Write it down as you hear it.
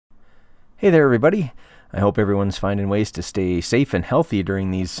Hey there, everybody. I hope everyone's finding ways to stay safe and healthy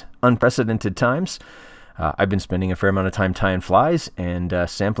during these unprecedented times. I've been spending a fair amount of time tying flies and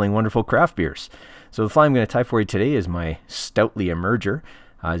sampling wonderful craft beers. So the fly I'm going to tie for you today is my Stoutly emerger.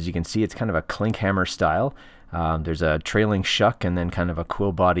 As you can see, it's kind of a clink hammer style. There's a trailing shuck and then kind of a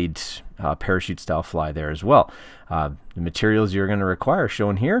quill-bodied parachute style fly there as well. The materials you're going to require are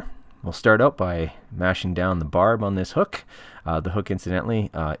shown here. We'll start out by mashing down the barb on this hook. The hook,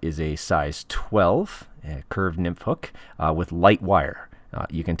 incidentally, is a size 12 curved nymph hook with light wire.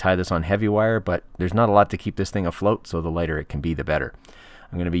 You can tie this on heavy wire, but there's not a lot to keep this thing afloat, so the lighter it can be, the better.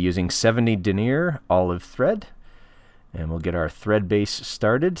 I'm going to be using 70 denier olive thread, and we'll get our thread base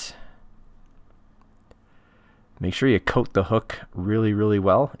started. Make sure you coat the hook really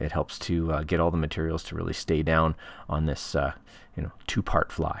well. It helps to get all the materials to really stay down on this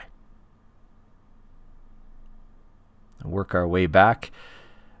two-part fly. Work our way back.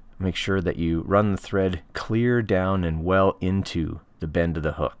 Make sure that you run the thread clear down and well into the bend of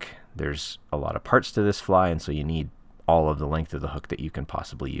the hook. There's a lot of parts to this fly, and so you need all of the length of the hook that you can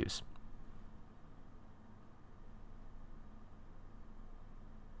possibly use.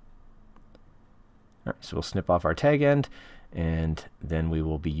 All right, so we'll snip off our tag end, and then we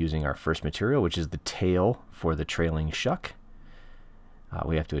will be using our first material, which is the tail for the trailing shuck.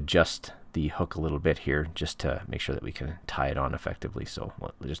 We have to adjust the hook a little bit here just to make sure that we can tie it on effectively. So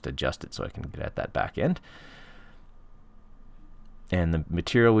we'll just adjust it so I can get at that back end. And the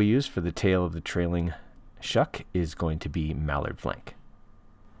material we use for the tail of the trailing shuck is going to be Mallard Flank.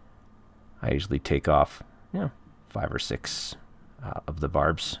 I usually take off 5 or 6 of the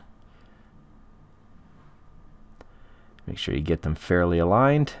barbs. Make sure you get them fairly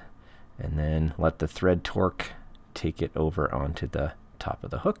aligned, and then let the thread torque take it over onto the top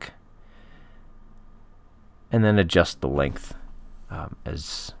of the hook, and then adjust the length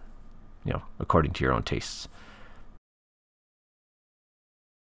as according to your own tastes.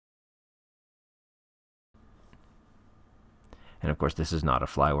 And of course, this is not a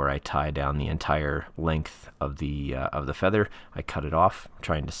fly where I tie down the entire length of the feather. I cut it off,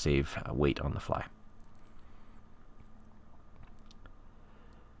 trying to save weight on the fly.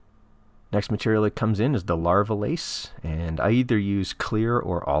 Next material that comes in is the Larva Lace, and I either use clear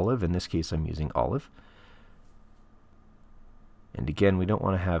or olive. In this case, I'm using olive. And again, we don't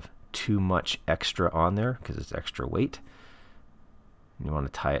want to have too much extra on there because it's extra weight. You want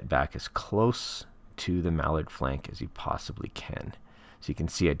to tie it back as close to the Mallard Flank as you possibly can. So you can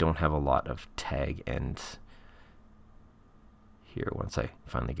see I don't have a lot of tag end here once I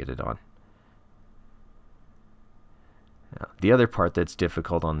finally get it on. Now, the other part that's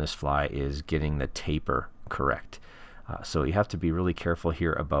difficult on this fly is getting the taper correct. So you have to be really careful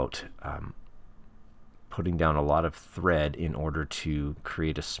here about putting down a lot of thread in order to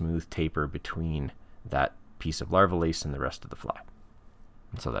create a smooth taper between that piece of Larva Lace and the rest of the fly.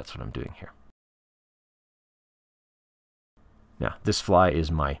 And so that's what I'm doing here. Now, this fly is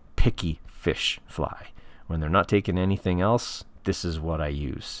my picky fish fly. When they're not taking anything else, this is what I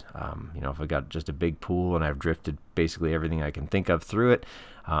use. If I got just a big pool and I've drifted basically everything I can think of through it,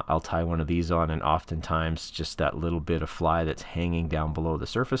 I'll tie one of these on, and oftentimes just that little bit of fly that's hanging down below the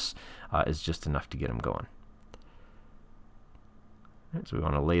surface is just enough to get them going. Right, so we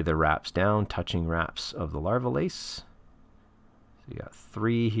want to lay the wraps down, touching wraps of the Larva Lace. So you got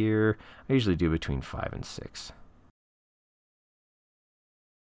 3 here. I usually do between 5 and 6.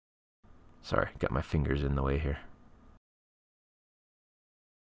 Sorry, got my fingers in the way here.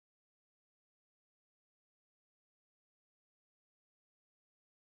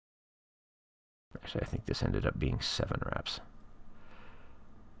 Actually, I think this ended up being 7 wraps.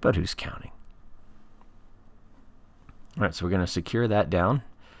 But who's counting? All right, so we're going to secure that down.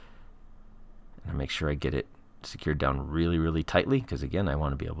 And make sure I get it secured down really tightly, because again, I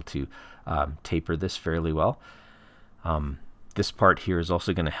want to be able to taper this fairly well. This part here is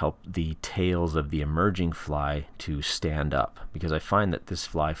also going to help the tails of the emerging fly to stand up, because I find that this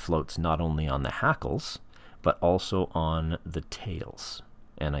fly floats not only on the hackles, but also on the tails.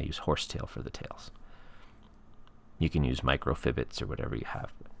 And I use horsetail for the tails. You can use microfibbits or whatever you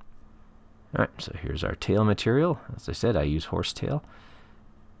have. All right, so here's our tail material. As I said, I use horsetail.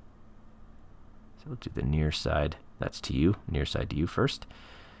 So we'll do the near side. That's to you, near side to you first.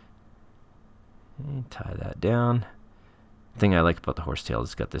 And tie that down. The thing I like about the horsetail is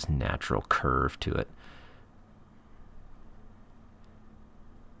it's got this natural curve to it.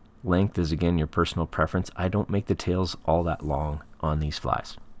 Length is, again, your personal preference. I don't make the tails all that long on these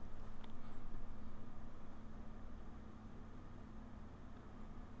flies.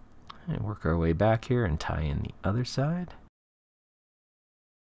 And work our way back here and tie in the other side.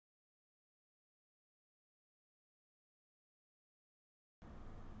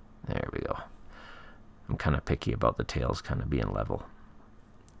 There we go. I'm kind of picky about the tails kind of being level.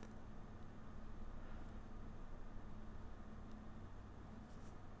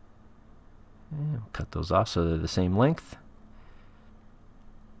 And we'll cut those off so they're the same length.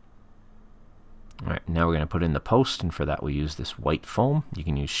 Alright, now we're going to put in the post, and for that we use this white foam. You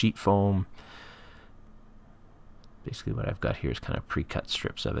can use sheet foam. Basically what I've got here is kind of pre-cut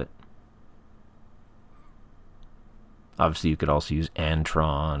strips of it. Obviously you could also use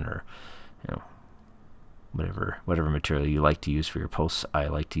Antron or, you know, whatever material you like to use for your posts. I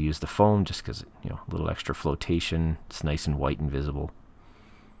like to use the foam just because, you know, a little extra flotation. It's nice and white and visible.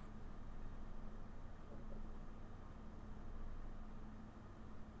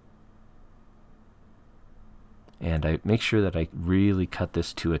 And I make sure that I really cut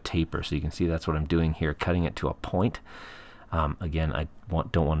this to a taper, so you can see that's what I'm doing here, cutting it to a point. Again, I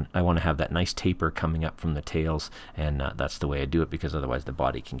want to have that nice taper coming up from the tails, and that's the way I do it, because otherwise the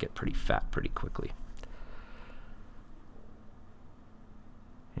body can get pretty fat pretty quickly.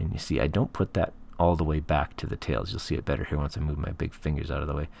 And you see, I don't put that all the way back to the tails. You'll see it better here once I move my big fingers out of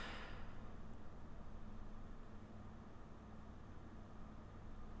the way.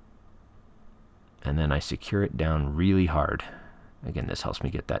 And then I secure it down really hard. Again, this helps me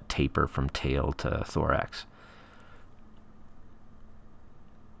get that taper from tail to thorax.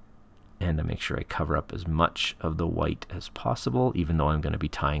 And I make sure I cover up as much of the white as possible, even though I'm going to be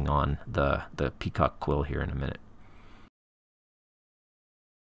tying on the peacock quill here in a minute.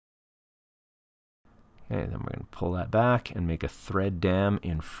 Okay, then we're going to pull that back and make a thread dam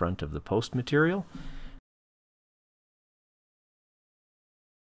in front of the post material.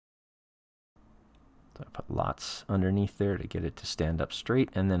 So I put lots underneath there to get it to stand up straight,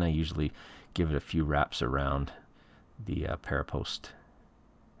 and then I usually give it a few wraps around the parapost.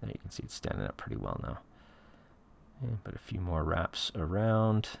 There you can see it's standing up pretty well now. And put a few more wraps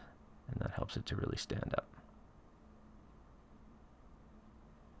around, and that helps it to really stand up.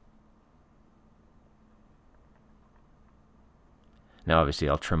 Now obviously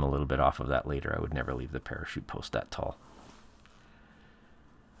I'll trim a little bit off of that later. I would never leave the parachute post that tall.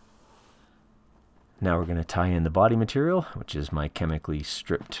 Now we're going to tie in the body material, which is my chemically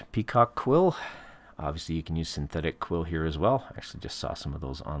stripped peacock quill. Obviously you can use synthetic quill here as well. I actually just saw some of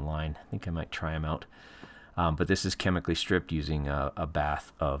those online. I think I might try them out. But this is chemically stripped using a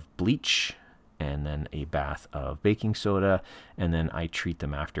bath of bleach and then a bath of baking soda, and then I treat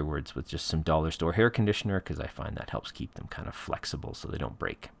them afterwards with just some dollar store hair conditioner, because I find that helps keep them kind of flexible so they don't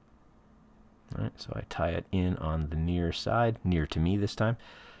break. All right, so I tie it in on the near side, near to me this time,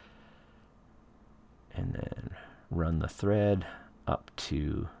 and then run the thread up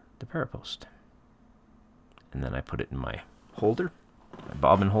to the parapost. And then I put it in my holder, my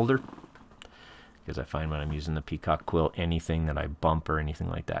bobbin holder, because I find when I'm using the peacock quill, anything that I bump or anything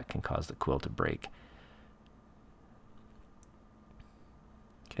like that can cause the quill to break.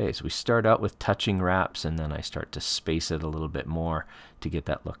 Okay, so we start out with touching wraps, and then I start to space it a little bit more to get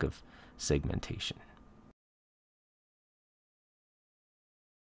that look of segmentation.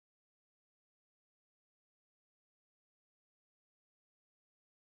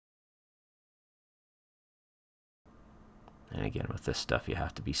 And again, with this stuff, you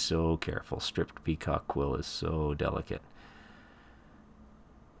have to be so careful. Stripped peacock quill is so delicate.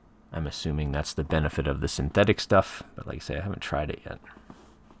 I'm assuming that's the benefit of the synthetic stuff, but like I say, I haven't tried it yet.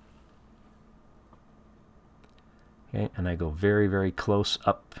 Okay, and I go very, very close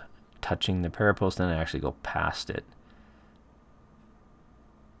up, touching the parapost, and I actually go past it.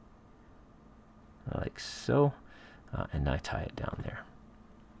 Like so, and I tie it down there.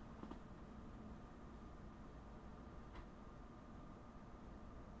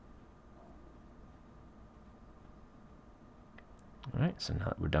 Alright, so now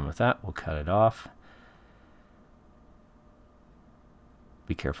that we're done with that, we'll cut it off.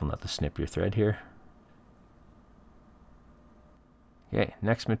 Be careful not to snip your thread here. Okay,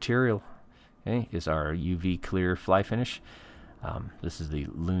 next material, okay, is our UV clear fly finish. This is the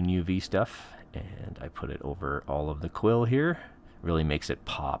Loon UV stuff, and I put it over all of the quill here. Really makes it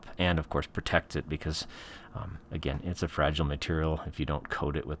pop, and of course protects it, because again, it's a fragile material. If you don't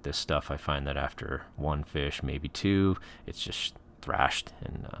coat it with this stuff, I find that after one fish, maybe two, it's just thrashed,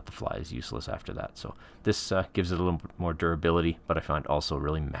 and the fly is useless after that. So this gives it a little bit more durability, but I find also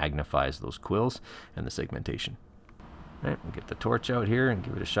really magnifies those quills and the segmentation. All right, we'll get the torch out here and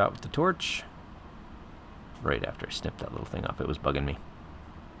give it a shot with the torch. Right after I snipped that little thing off, it was bugging me.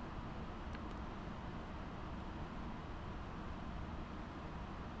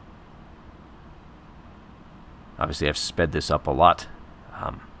 Obviously I've sped this up a lot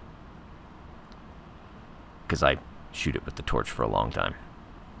because I shoot it with the torch for a long time.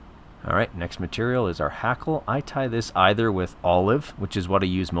 Alright, next material is our hackle. I tie this either with olive, which is what I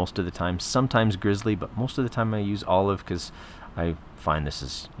use most of the time, sometimes grizzly, but most of the time I use olive because I find this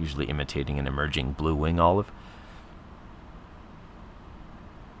is usually imitating an emerging blue wing olive.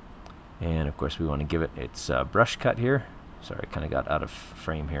 And of course we want to give it its brush cut here. Sorry, I kind of got out of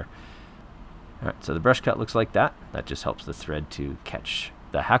frame here. Alright, so the brush cut looks like that. That just helps the thread to catch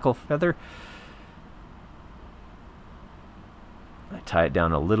the hackle feather. I tie it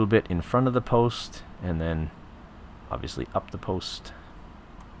down a little bit in front of the post and then obviously up the post.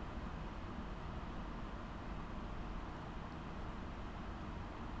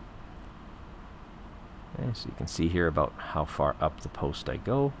 Okay, so you can see here about how far up the post I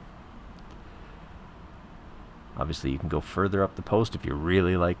go. Obviously you can go further up the post if you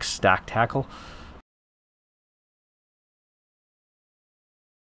really like stacked hackle.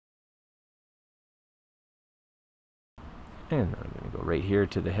 And I'm going to go right here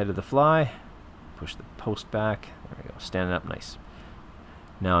to the head of the fly, push the post back, there we go, stand up nice.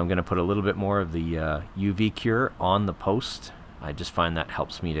 Now I'm going to put a little bit more of the UV cure on the post. I just find that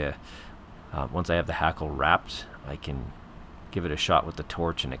helps me to, once I have the hackle wrapped, I can give it a shot with the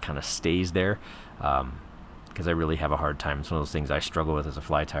torch and it kind of stays there. Because I really have a hard time, it's one of those things I struggle with as a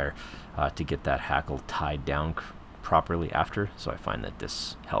fly tyer, to get that hackle tied down properly after, so I find that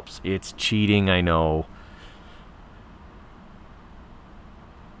this helps. It's cheating, I know.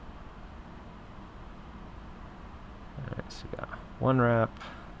 Alright, so we got 1 wrap,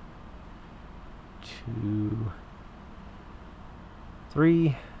 2,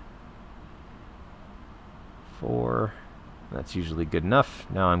 3, 4. That's usually good enough.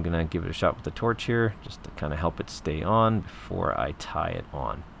 Now I'm going to give it a shot with the torch here, just to kind of help it stay on before I tie it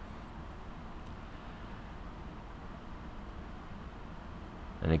on.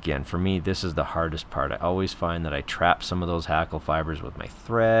 And again, for me, this is the hardest part. I always find that I trap some of those hackle fibers with my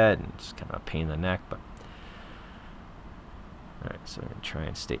thread, and it's kind of a pain in the neck. But alright, so I'm going to try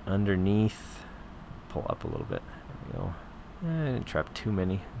and stay underneath, pull up a little bit. There we go. I didn't trap too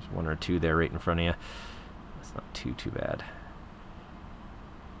many. There's 1 or 2 there right in front of you. That's not too bad.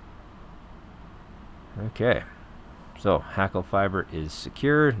 Okay, so hackle fiber is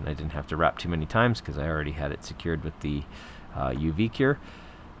secured. I didn't have to wrap too many times because I already had it secured with the UV cure.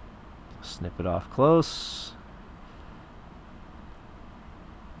 Snip it off close.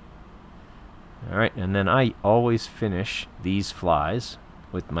 Alright, and then I always finish these flies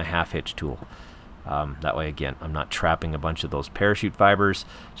with my half hitch tool. That way, again, I'm not trapping a bunch of those parachute fibers.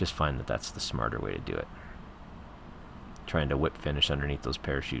 Just find that that's the smarter way to do it. Trying to whip finish underneath those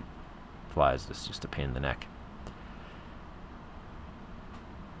parachute flies is just a pain in the neck.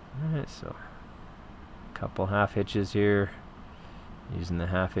 Alright, so a couple half hitches here using the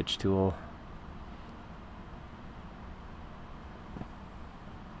half hitch tool.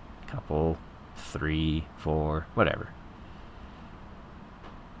 Couple, 3, 4, whatever.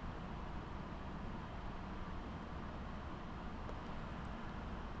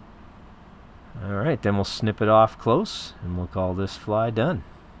 Alright, then we'll snip it off close and we'll call this fly done.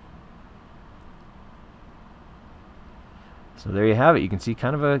 So there you have it. You can see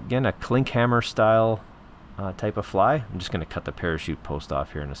kind of again a clink hammer style type of fly. I'm just going to cut the parachute post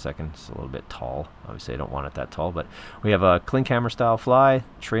off here in a second. It's a little bit tall. Obviously I don't want it that tall, but we have a clink hammer style fly,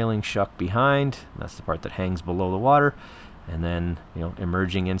 trailing shuck behind. That's the part that hangs below the water, and then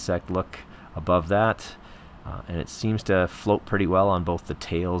emerging insect look above that. And it seems to float pretty well on both the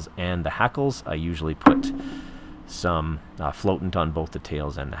tails and the hackles. I usually put some floatant on both the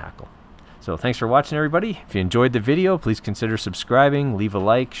tails and the hackle. So thanks for watching, everybody. If you enjoyed the video, please consider subscribing, leave a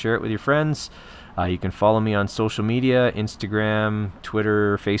like, share it with your friends. You can follow me on social media, Instagram,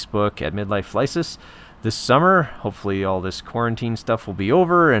 Twitter, Facebook at Midlife Flysis. This summer, hopefully all this quarantine stuff will be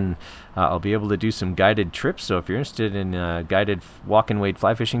over and I'll be able to do some guided trips. So if you're interested in guided walk and wade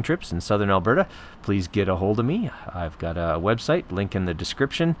fly fishing trips in southern Alberta, please get a hold of me. I've got a website, link in the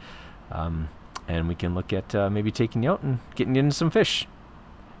description, and we can look at maybe taking you out and getting you into some fish.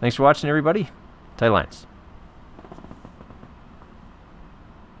 Thanks for watching, everybody. Tight lines.